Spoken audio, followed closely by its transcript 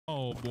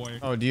Oh boy.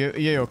 Oh, do you?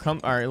 Yeah, yo, come.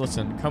 All right,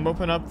 listen. Come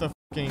open up the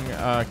fucking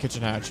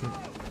kitchen hatch.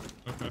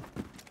 Okay.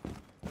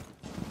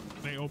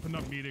 They opened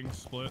up meeting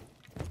split.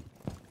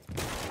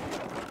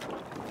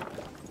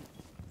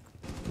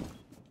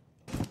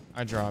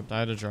 I dropped. I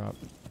had to drop.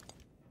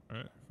 All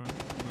right, fine.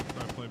 I'm gonna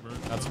try to play bird.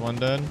 That's one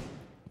dead.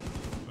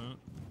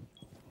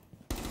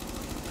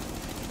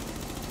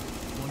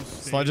 One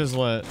Sledge is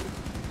lit.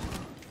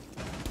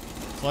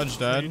 Sledge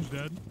dead.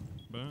 Stage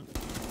dead.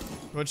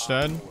 Twitch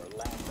dead.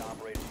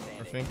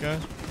 Or Finka.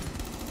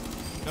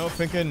 No,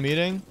 Finka in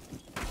meeting.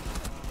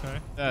 Okay.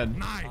 Dead.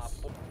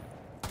 Nice.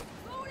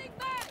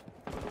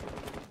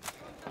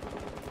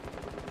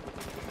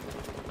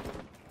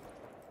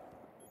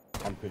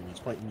 I'm picking. He's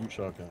fighting you,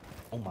 Shawk.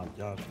 Oh my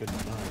gosh, good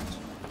night.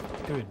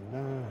 Good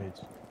night.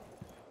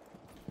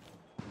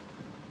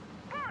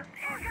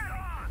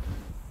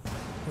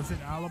 Was it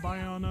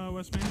alibi on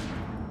West Main?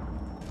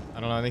 I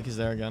don't know. I think he's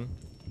there again.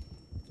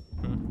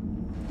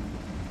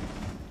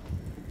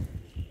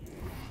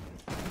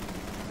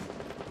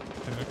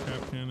 Okay,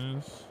 Capcan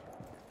is.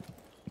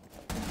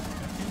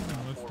 Capcan's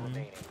in West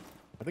Main.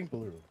 I think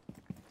blue.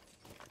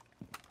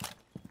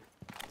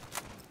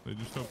 They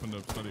just opened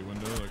up study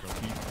window like a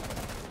peek.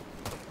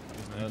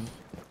 He's dead.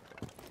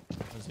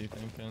 What's he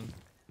thinking?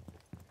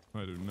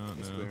 I do not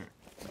know.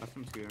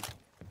 Bathroom's clear.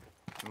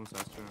 No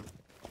Sastra.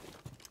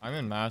 I'm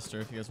in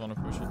master if you guys want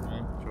to push with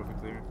me. Trophy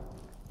clear.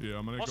 Yeah,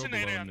 I'm gonna go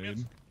below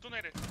nade.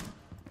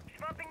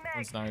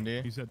 One's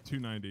 90. He's at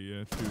 290,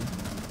 yeah, 2.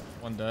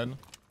 One dead.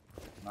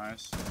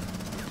 Nice.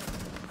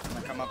 I'm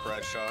gonna come up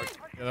red, Shawk.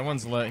 Yeah, that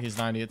one's lit. He's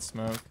 90. It's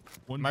smoke.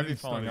 One Might be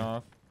falling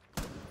off.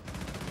 You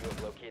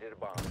have located a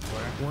bomb.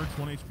 Oryx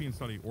 1 HP in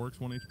study. Oryx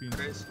 1 HP in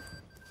study.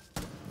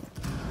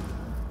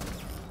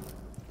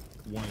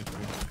 1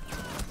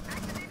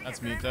 HP.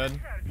 That's me dead.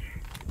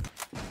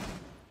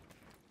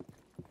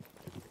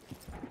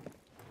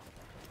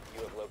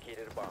 You have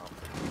located a bomb.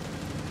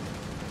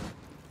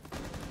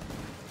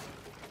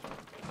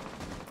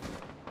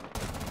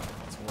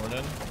 It's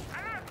warded.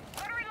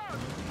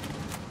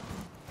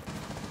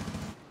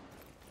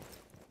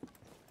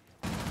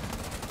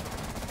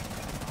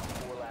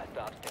 Four last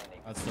stop standing.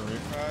 That's the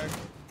refrag.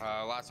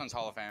 Last one's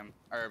Hall of Fame.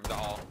 Or the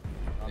Hall.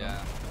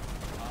 Yeah.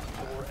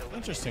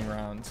 Interesting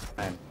round.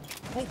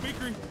 Oh,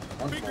 bakery!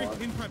 Bakery!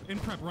 In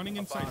prep, running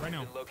inside right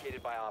now.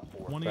 Located by Op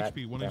 4. 1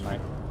 HP, 1 HP.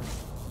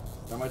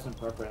 Somebody's in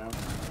prep right now.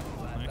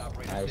 Nice.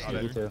 Nice,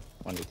 1v2.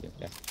 1v2,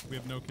 yeah. We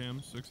have no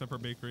cams except for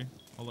bakery.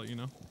 I'll let you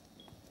know.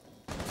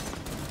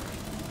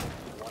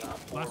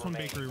 Last one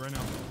bakery right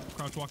now.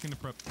 Crouch walking to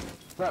prep.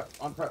 Prep,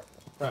 on prep.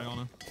 Prep.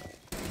 Diana.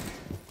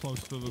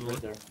 Close to the door.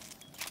 Right there.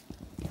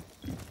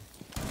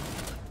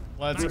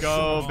 Let's Nice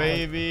go, shot.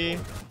 baby.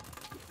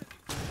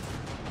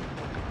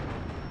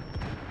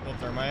 Full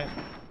thermite.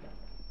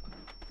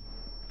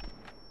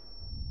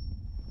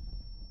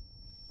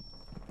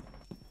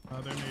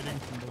 They're nading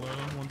from below.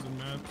 One's in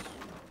maps.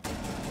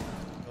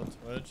 Kill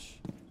Twitch.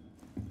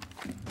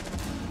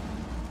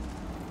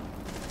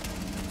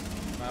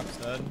 Map's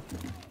dead.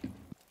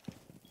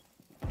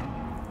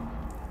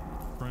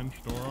 French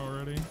door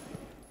already.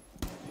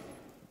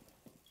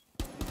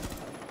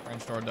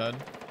 French door dead.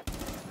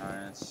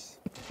 Nice.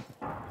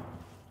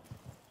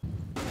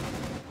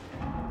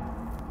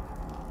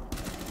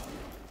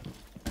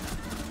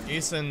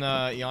 Ace and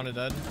Iana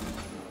dead.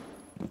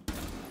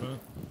 But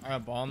I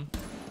got bomb.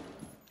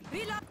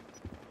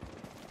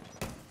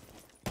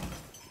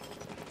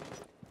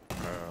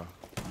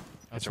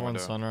 That's Kitchen one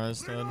window.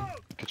 sunrise dead.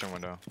 Kitchen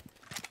window.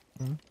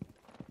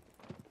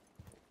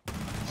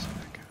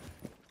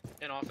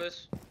 In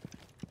office.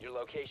 Your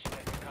location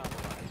has been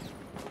compromised.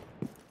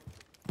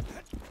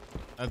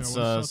 That's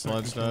yeah, what's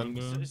sledge up, dead.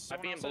 window?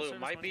 Might be in blue.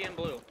 Might be in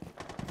blue.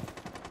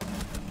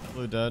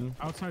 Blue dead.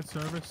 Outside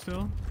service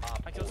still.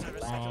 Op 4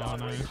 last Oh,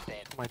 operator nice.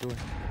 standing. My door.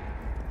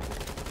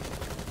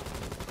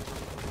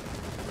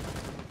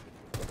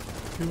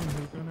 2 in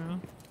hookah now.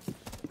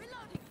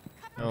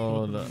 Oh,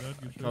 Both of the them dead,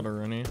 good killed a shot.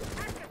 Rooney.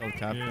 Oh, Yeah,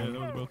 Captain. that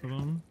was both of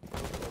them.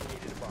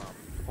 Located a bomb.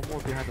 One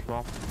more behind the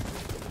bomb.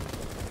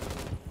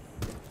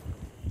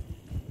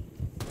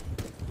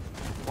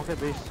 Okay,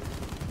 base.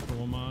 So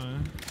am I.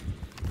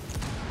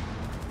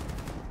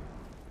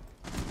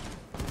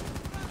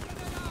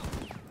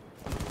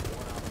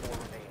 One Op 4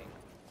 remaining.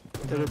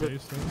 Is that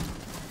base though?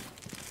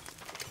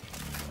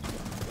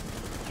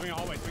 Swing a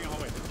hallway, swing a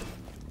hallway.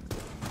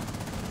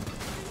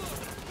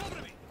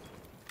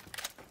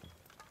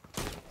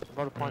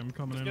 About a point. I'm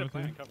coming in Get a with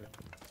plan you. and cover.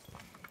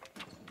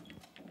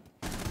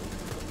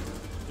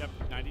 Yep,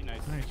 90,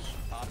 nice. Nice.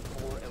 Op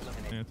 4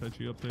 eliminated.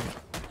 Anti-G update.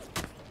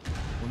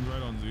 One's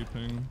right on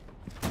Z-ping.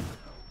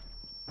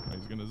 Oh,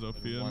 he's gonna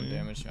Zofia One me.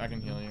 damage. I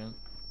can heal you.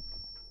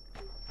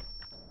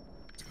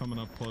 It's coming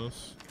up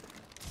close.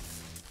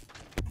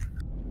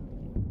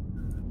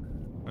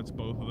 That's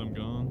both of them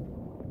gone.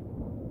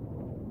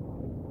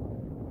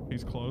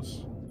 He's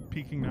close.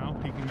 Peeking now,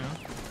 peeking now.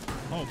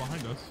 Oh,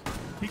 behind us.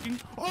 Peeking.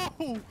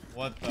 Oh!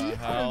 What the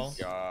hell?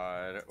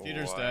 God.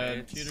 Cheater's what?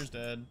 dead. Cheater's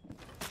dead.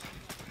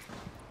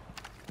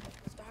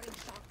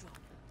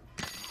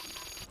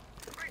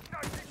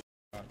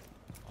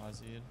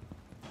 Ozzy.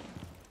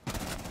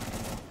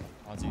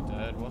 Ozzy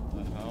dead, what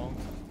the hell?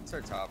 It's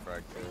our top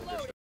frag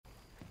too.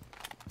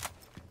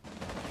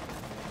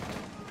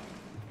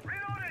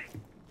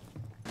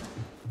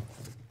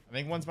 I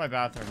think one's my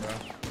bathroom, bro.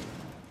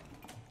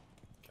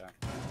 Okay.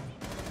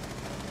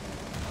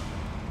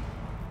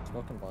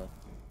 Smoking by.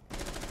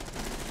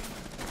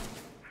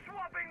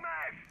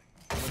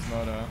 Where's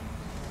Moto?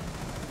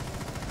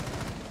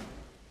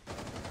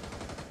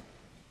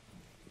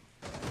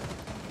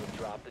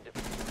 Drop the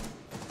diffuser.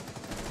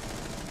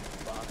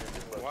 Bomb has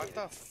been located. What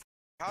the f?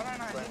 How did I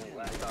not hit Friendly him?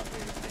 last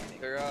operator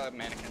standing. They're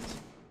mannequins.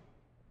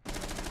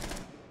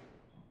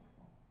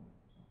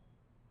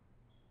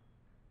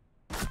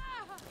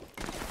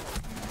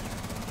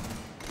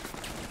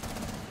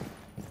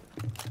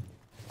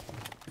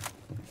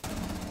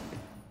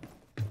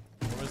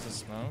 What was the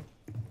smoke?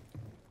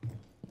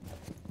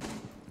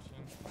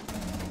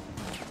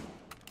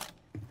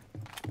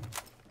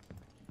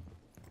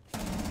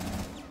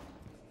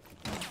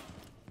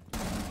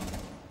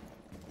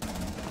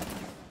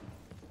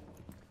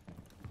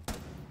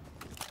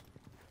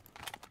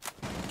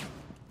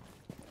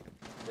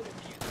 The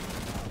diffuser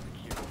is now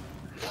secure.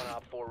 One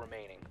op 4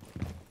 remaining.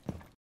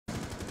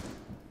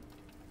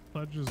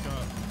 Pledge has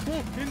got.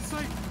 Whoa!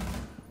 Insight!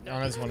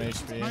 Yana's 1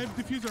 HP. I have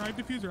diffuser, I have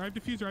diffuser, I have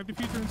diffuser, I have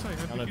diffuser in sight.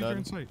 I have Yana diffuser dead.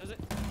 in sight. Does it?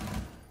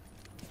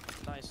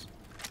 Nice.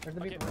 There's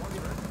the Okay, big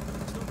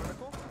still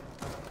vertical?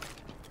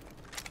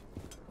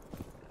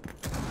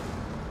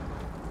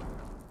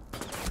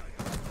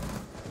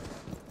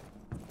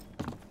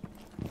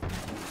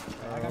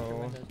 I got 2 Oh.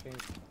 windows,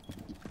 babe.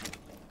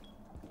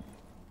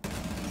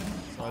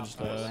 Sledge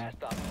Four dead.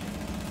 last op.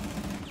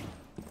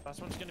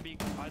 Last one's gonna be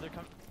either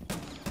come.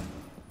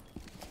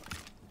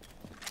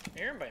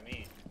 Hear him by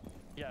me.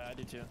 Yeah, I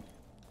do too.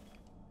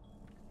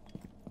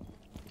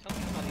 Tell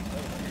me how he's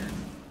over here.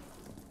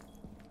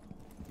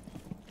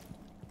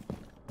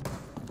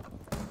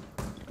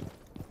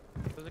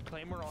 There's a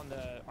claymore on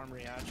the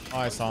armory hatch. Oh,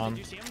 I saw him. Did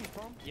you see him? He's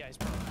prone? Yeah, he's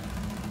prone.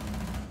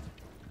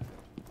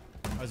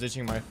 I was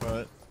itching my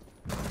foot.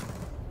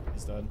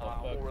 He's dead.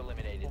 Op 4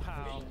 eliminated.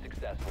 Wow. Mission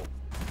successful.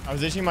 I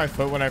was itching my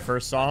foot when I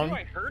first saw him.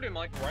 I heard him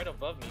like right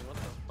above me. What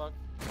the fuck?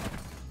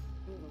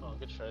 Oh,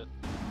 good shit.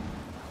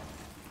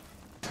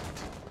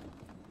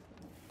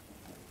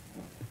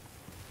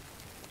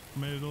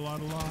 Made a lot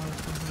of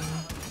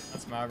lives.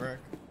 That's Maverick.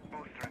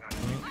 I'm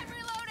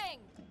reloading.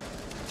 I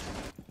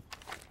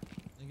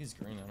think he's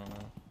green, I don't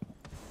know.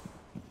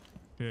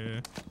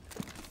 Yeah.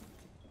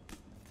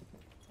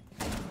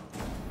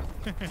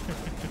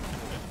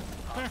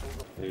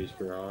 He's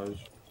garage.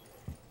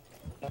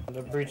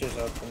 The breach is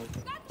open.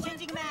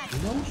 Changing mag.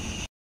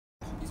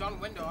 He's on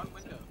window, on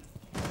window.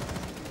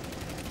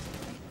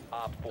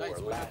 Op 4 Nice,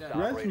 last well done.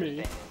 operator Rest me.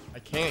 standing. I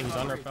can't, he's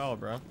under fell,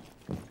 bro.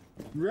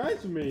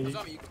 Res me. He's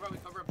on me. You can probably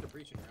cover up the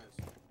breach and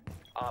res.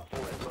 Op 4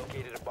 has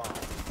located a bomb.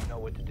 You know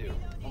what to do.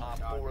 Op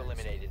 4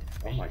 eliminated.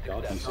 Oh my Mission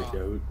god, he's a successful.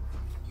 goat.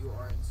 You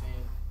are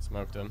insane.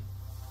 Smoked him.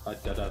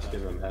 I'd deadass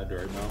give him head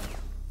right now.